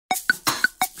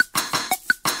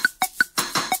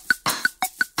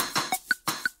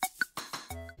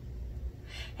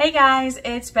Hey guys,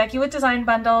 it's Becky with Design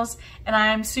Bundles, and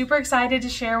I'm super excited to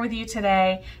share with you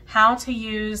today how to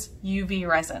use UV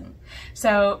resin.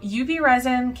 So UV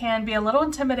resin can be a little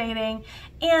intimidating,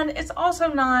 and it's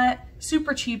also not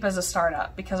super cheap as a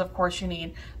startup because of course you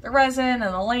need the resin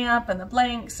and the lamp and the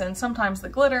blanks and sometimes the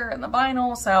glitter and the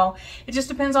vinyl. So it just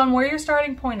depends on where your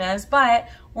starting point is, but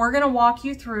we're gonna walk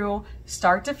you through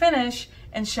start to finish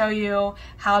and show you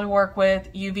how to work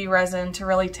with UV resin to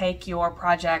really take your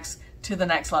projects to the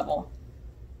next level.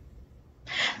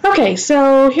 Okay,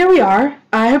 so here we are.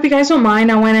 I hope you guys don't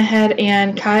mind. I went ahead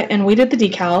and cut and weeded the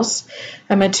decals.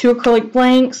 I made 2 acrylic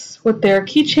blanks with their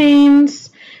keychains.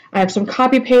 I have some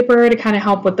copy paper to kind of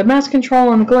help with the mess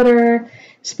control and the glitter.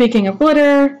 Speaking of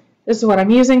glitter, this is what I'm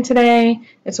using today.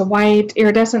 It's a white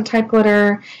iridescent type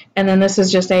glitter, and then this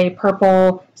is just a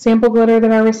purple sample glitter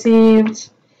that I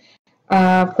received.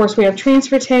 Of course, we have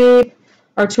transfer tape.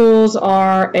 Our tools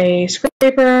are a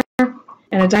scraper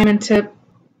and a diamond tip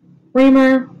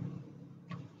reamer.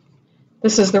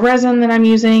 This is the resin that I'm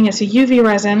using. It's a UV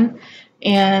resin,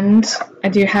 and I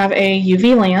do have a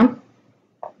UV lamp.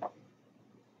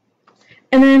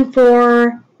 And then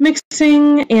for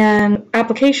mixing and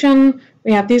application,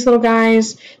 we have these little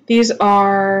guys. These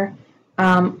are,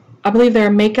 I believe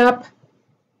they're makeup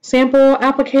sample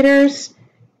applicators,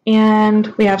 and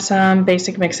we have some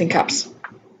basic mixing cups.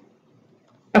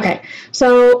 Okay,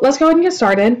 so let's go ahead and get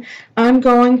started. I'm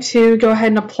going to go ahead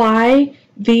and apply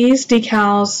these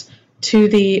decals to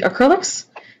the acrylics.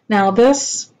 Now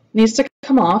this needs to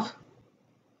come off.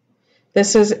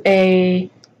 This is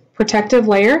a protective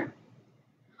layer.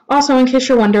 Also, in case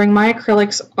you're wondering, my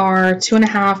acrylics are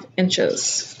 2.5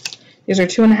 inches. These are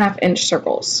 2.5 inch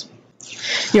circles.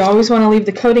 You always want to leave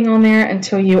the coating on there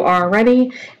until you are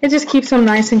ready. It just keeps them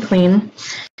nice and clean.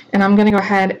 And I'm going to go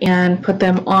ahead and put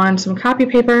them on some copy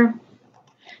paper.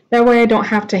 That way I don't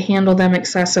have to handle them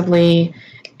excessively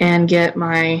and get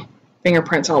my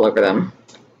fingerprints all over them.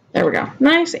 There we go.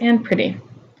 Nice and pretty.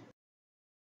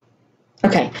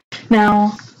 Okay,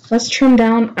 now let's trim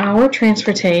down our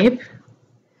transfer tape.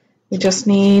 We just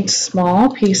need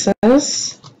small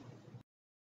pieces.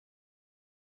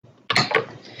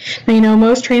 Now, you know,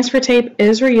 most transfer tape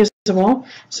is reusable,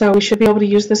 so we should be able to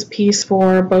use this piece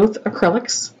for both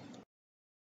acrylics.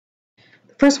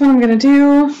 The first one I'm going to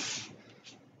do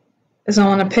is I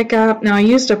want to pick up, now I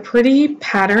used a pretty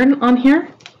pattern on here.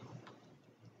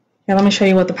 Yeah, let me show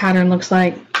you what the pattern looks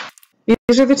like.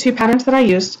 These are the 2 patterns that I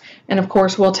used, and of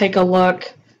course we'll take a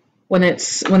look when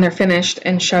they're finished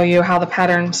and show you how the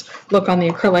patterns look on the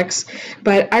acrylics.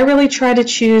 But I really try to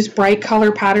choose bright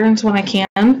color patterns when I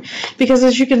can, because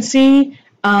as you can see,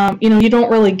 you know, you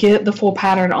don't really get the full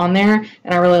pattern on there,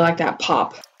 and I really like that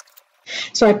pop.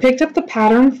 So I picked up the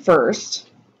pattern first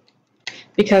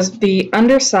because the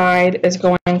underside is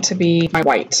going to be my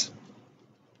white.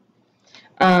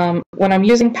 When I'm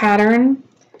using pattern,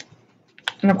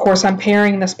 and of course I'm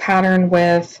pairing this pattern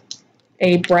with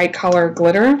a bright color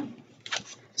glitter,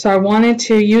 so I wanted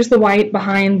to use the white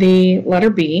behind the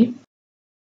letter B.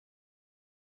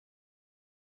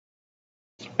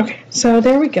 Okay, so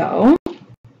there we go.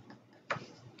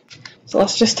 So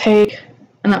let's just take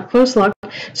an up close look.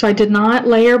 So I did not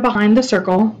layer behind the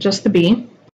circle, just the B.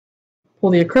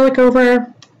 Pull the acrylic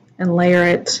over and layer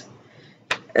it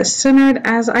as centered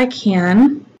as I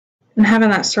can. And having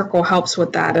that circle helps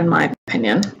with that, in my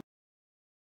opinion.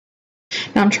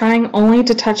 Now I'm trying only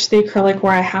to touch the acrylic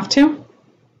where I have to.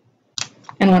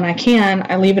 And when I can,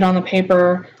 I leave it on the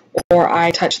paper or I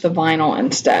touch the vinyl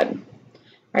instead. All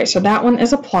right, so that one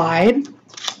is applied.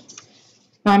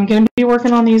 Now I'm going to be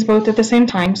working on these both at the same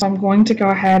time, so I'm going to go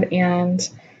ahead and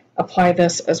apply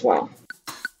this as well.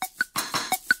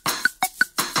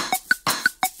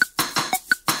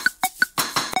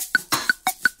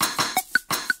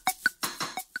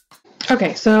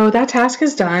 Okay, so that task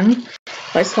is done.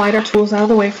 Let's slide our tools out of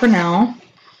the way for now.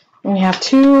 And we have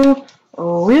 2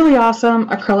 really awesome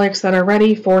acrylics that are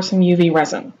ready for some UV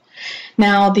resin.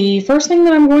 Now, the first thing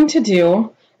that I'm going to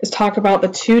do is talk about the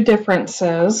 2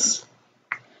 differences.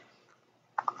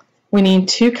 We need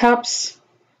 2 cups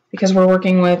because we're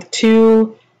working with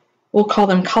 2, we'll call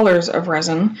them colors of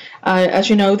resin. As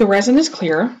you know, the resin is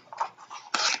clear.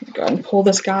 Go ahead and pull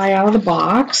this guy out of the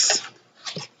box.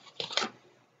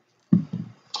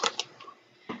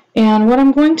 And what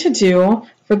I'm going to do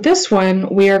for this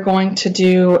one, we are going to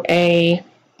do a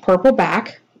purple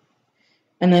back,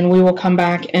 and then we will come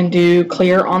back and do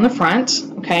clear on the front.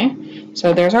 Okay,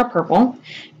 so there's our purple.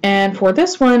 And for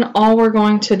this one, all we're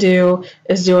going to do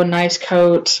is do a nice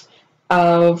coat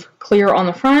of clear on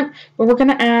the front, but we're going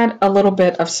to add a little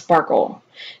bit of sparkle.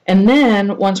 And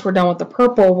then once we're done with the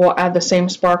purple, we'll add the same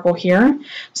sparkle here.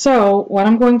 So what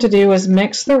I'm going to do is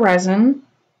mix the resin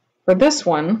for this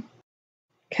one,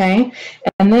 okay?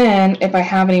 And then if I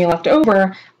have any left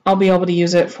over, I'll be able to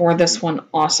use it for this one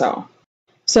also.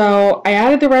 So I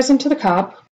added the resin to the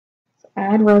cup.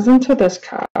 Add resin to this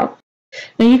cup.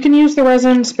 Now you can use the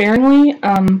resin sparingly.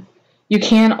 You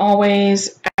can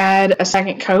always add a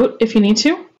second coat if you need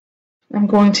to. I'm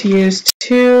going to use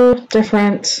 2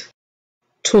 different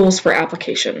tools for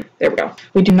application. There we go.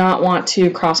 We do not want to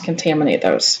cross-contaminate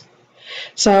those.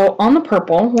 So on the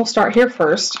purple, we'll start here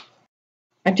first.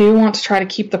 I do want to try to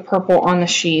keep the purple on the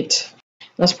sheet.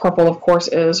 This purple, of course,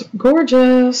 is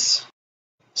gorgeous.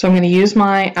 So I'm going to use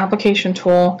my application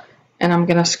tool and I'm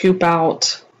going to scoop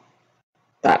out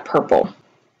that purple.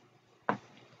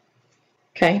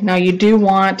 Okay, now you do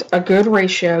want a good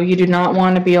ratio. You do not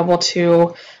want to be able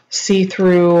to see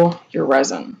through your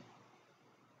resin.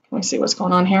 Let me see what's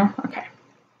going on here. Okay.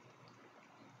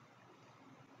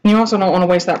 You also don't want to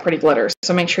waste that pretty glitter,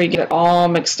 so make sure you get it all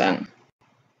mixed in.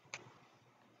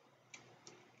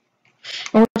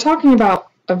 And we're talking about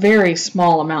a very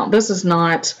small amount. This is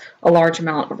not a large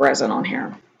amount of resin on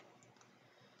here.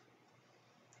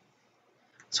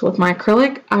 So with my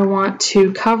acrylic, I want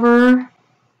to cover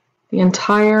the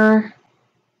entire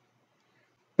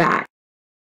back.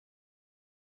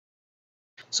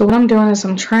 So what I'm doing is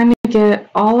I'm trying to get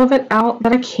all of it out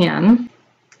that I can,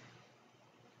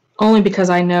 only because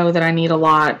I know that I need a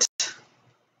lot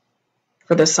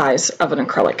for the size of an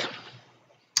acrylic.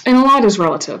 And a lot is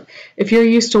relative. If you're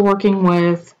used to working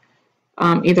with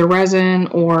either resin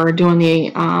or doing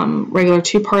the regular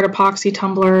 2-part epoxy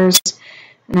tumblers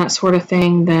and that sort of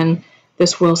thing, then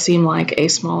this will seem like a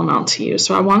small amount to you.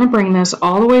 So I want to bring this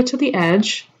all the way to the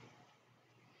edge,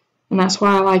 and that's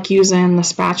why I like using the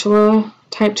spatula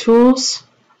type tools.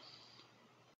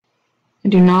 I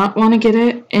do not want to get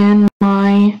it in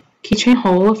my keychain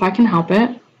hole if I can help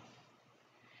it.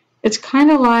 It's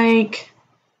kind of like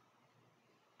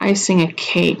icing a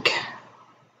cake,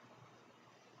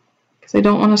 because I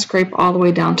don't want to scrape all the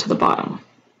way down to the bottom.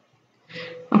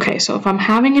 Okay, so if I'm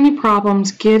having any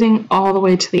problems getting all the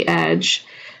way to the edge,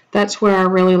 that's where I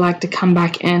really like to come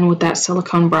back in with that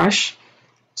silicone brush.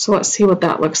 So let's see what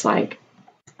that looks like.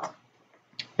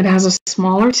 It has a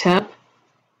smaller tip,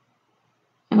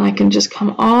 and I can just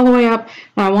come all the way up,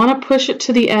 and I want to push it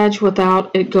to the edge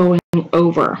without it going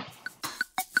over.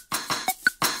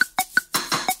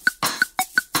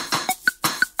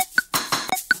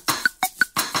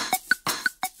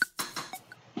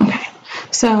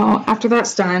 So after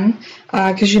that's done,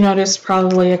 because you noticed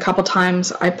probably a couple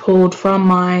times I pulled from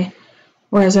my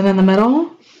resin in the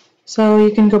middle, so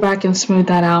you can go back and smooth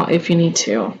that out if you need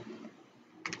to.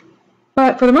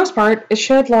 But for the most part, it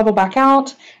should level back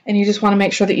out, and you just want to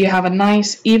make sure that you have a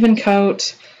nice even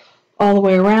coat all the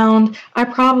way around. I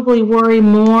probably worry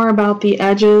more about the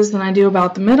edges than I do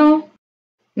about the middle.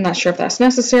 I'm not sure if that's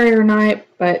necessary or not,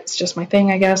 but it's just my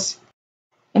thing, I guess.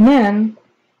 And then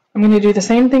I'm going to do the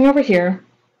same thing over here.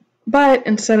 But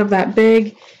instead of that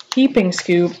big heaping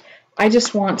scoop, I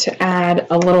just want to add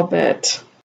a little bit,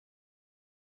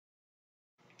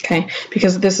 okay,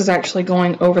 because this is actually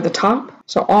going over the top.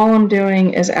 So all I'm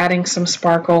doing is adding some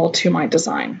sparkle to my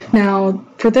design. Now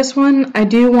for this one, I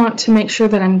do want to make sure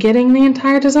that I'm getting the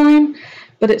entire design,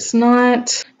 but it's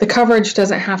not, the coverage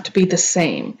doesn't have to be the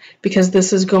same because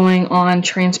this is going on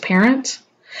transparent.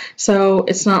 So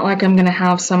it's not like I'm going to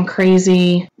have some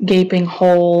crazy gaping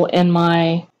hole in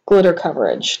my glitter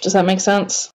coverage. Does that make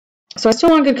sense? So I still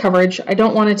want good coverage. I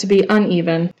don't want it to be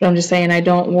uneven, but I'm just saying I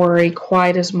don't worry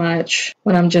quite as much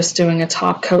when I'm just doing a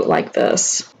top coat like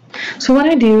this. So what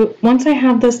I do, once I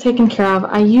have this taken care of,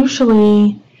 I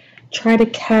usually try to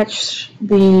catch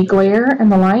the glare and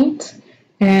the light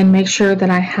and make sure that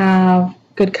I have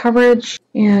good coverage.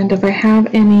 And if I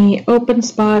have any open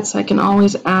spots, I can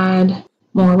always add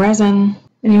more resin.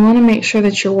 And you want to make sure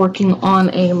that you're working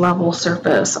on a level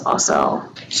surface also.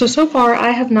 So far I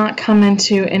have not come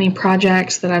into any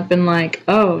projects that I've been like,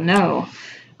 oh no,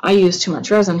 I use too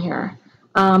much resin here.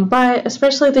 But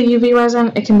especially the UV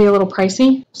resin, it can be a little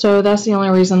pricey. So that's the only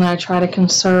reason that I try to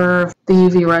conserve the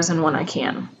UV resin when I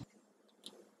can.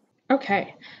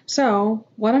 Okay, so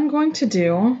what I'm going to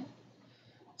do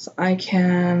is I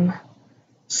can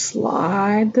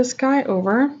slide this guy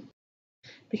over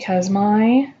because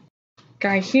my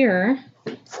guy here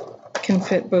can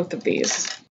fit both of these.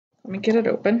 Let me get it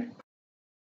open.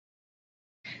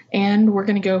 And we're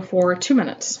going to go for 2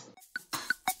 minutes.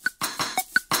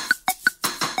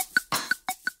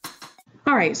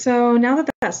 All right, so now that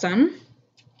that's done,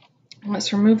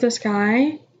 Let's remove this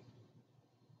guy.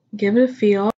 Give it a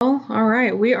feel. All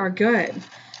right, we are good.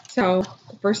 So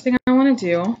the first thing I want to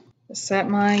do is set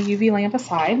my UV lamp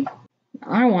aside.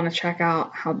 I want to check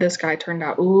out how this guy turned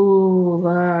out. Ooh,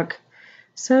 look.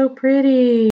 So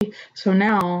pretty. So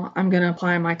now I'm going to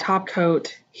apply my top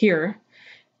coat here.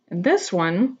 And this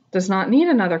one does not need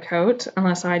another coat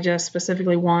unless I just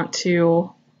specifically want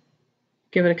to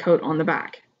give it a coat on the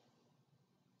back.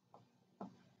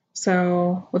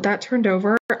 So with that turned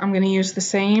over, I'm going to use the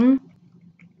same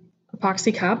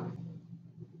epoxy cup.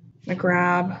 I'm going to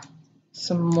grab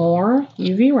some more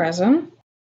UV resin.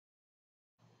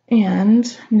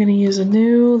 And I'm going to use a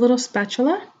new little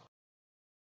spatula.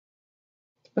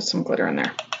 Put some glitter in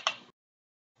there.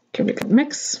 Give it a good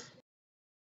mix.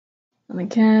 And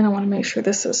again, I want to make sure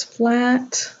this is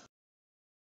flat.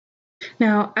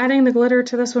 Now, adding the glitter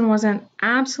to this one wasn't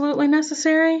absolutely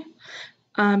necessary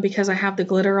because I have the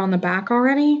glitter on the back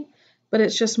already, but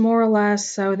it's just more or less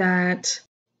so that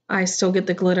I still get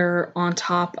the glitter on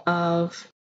top of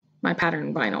my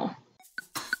pattern vinyl.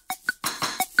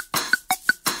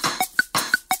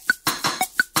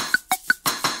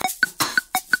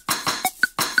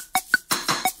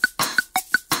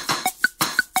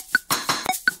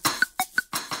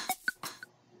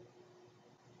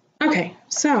 Okay,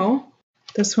 so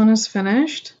this one is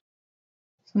finished.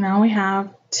 So now we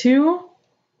have two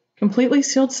completely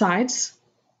sealed sides.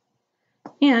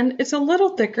 And it's a little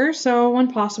thicker, so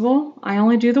when possible, I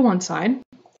only do the one side.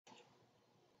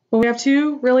 But we have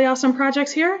two really awesome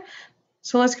projects here.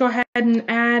 So let's go ahead and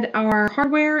add our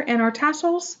hardware and our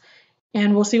tassels,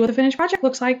 and we'll see what the finished project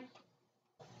looks like.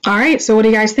 All right, so what do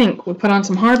you guys think? We put on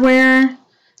some hardware.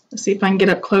 Let's see if I can get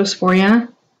up close for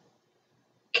you.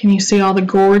 Can you see all the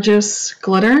gorgeous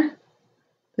glitter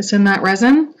that's in that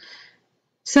resin?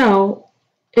 So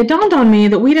it dawned on me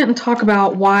that we didn't talk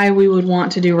about why we would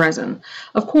want to do resin.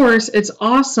 Of course, it's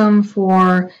awesome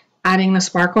for adding the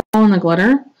sparkle and the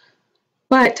glitter,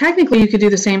 but technically you could do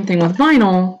the same thing with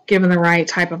vinyl, given the right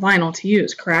type of vinyl to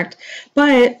use, correct?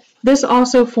 But this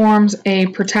also forms a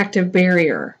protective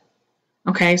barrier,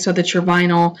 okay, so that your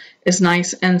vinyl is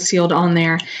nice and sealed on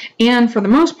there. And for the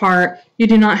most part, you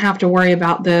do not have to worry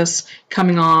about this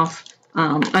coming off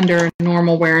under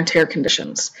normal wear and tear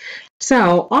conditions.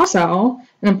 So also,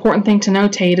 an important thing to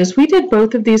notate is we did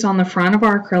both of these on the front of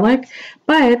our acrylic,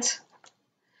 but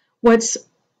what's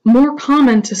more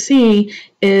common to see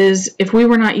is if we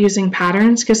were not using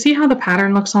patterns, because see how the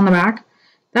pattern looks on the back?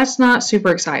 That's not super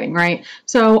exciting, right?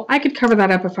 So I could cover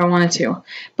that up if I wanted to.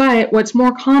 But what's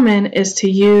more common is to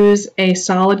use a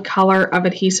solid color of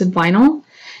adhesive vinyl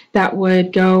that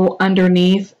would go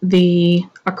underneath the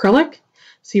acrylic.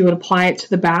 So you would apply it to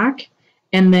the back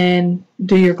and then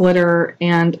do your glitter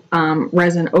and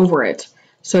resin over it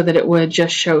so that it would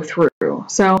just show through.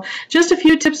 So just a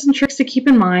few tips and tricks to keep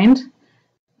in mind.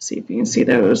 Let's see if you can see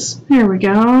those. There we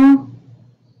go.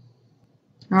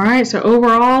 All right, so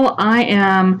overall, I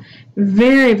am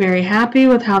very, very happy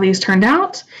with how these turned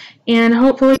out. And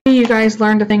hopefully you guys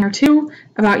learned a thing or two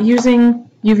about using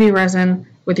UV resin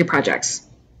with your projects.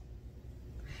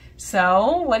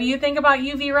 So, what do you think about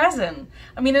UV resin?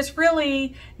 I mean, it's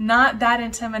really not that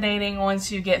intimidating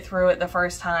once you get through it the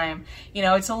first time. You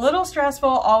know, it's a little stressful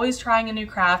always trying a new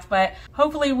craft, but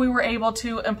hopefully we were able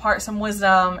to impart some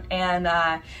wisdom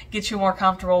and get you more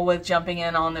comfortable with jumping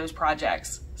in on those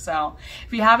projects. So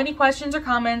if you have any questions or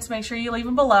comments, make sure you leave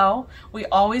them below. We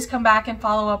always come back and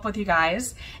follow up with you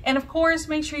guys. And of course,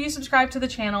 make sure you subscribe to the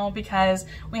channel because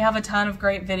we have a ton of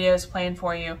great videos planned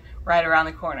for you right around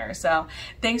the corner. So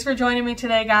thanks for joining me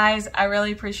today, guys. I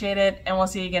really appreciate it, and we'll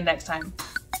see you again next time.